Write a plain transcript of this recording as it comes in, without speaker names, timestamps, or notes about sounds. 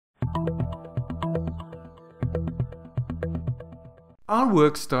Our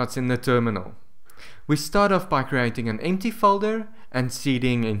work starts in the terminal. We start off by creating an empty folder and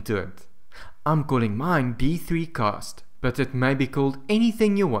cding into it. I'm calling mine D3cast, but it may be called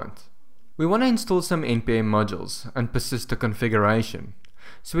anything you want. We want to install some npm modules and persist the configuration.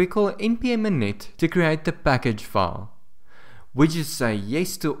 So we call npm init to create the package file. We just say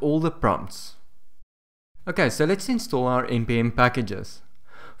yes to all the prompts. Okay, so let's install our npm packages.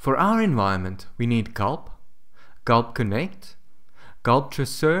 For our environment, we need gulp, gulp connect, gulp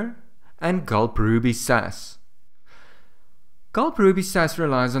traceur, and gulp ruby Sass. Gulp ruby Sass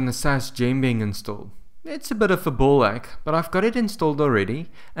relies on the Sass gem being installed. It's a bit of a ball ache, but I've got it installed already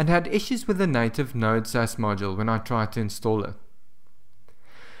and had issues with the native Node Sass module when I tried to install it.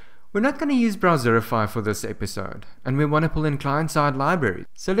 We're not going to use Browserify for this episode, and we want to pull in client-side libraries,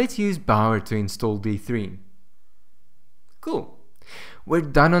 so let's use Bower to install D3. Cool. We're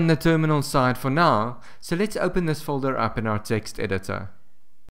done on the terminal side for now, so let's open this folder up in our text editor.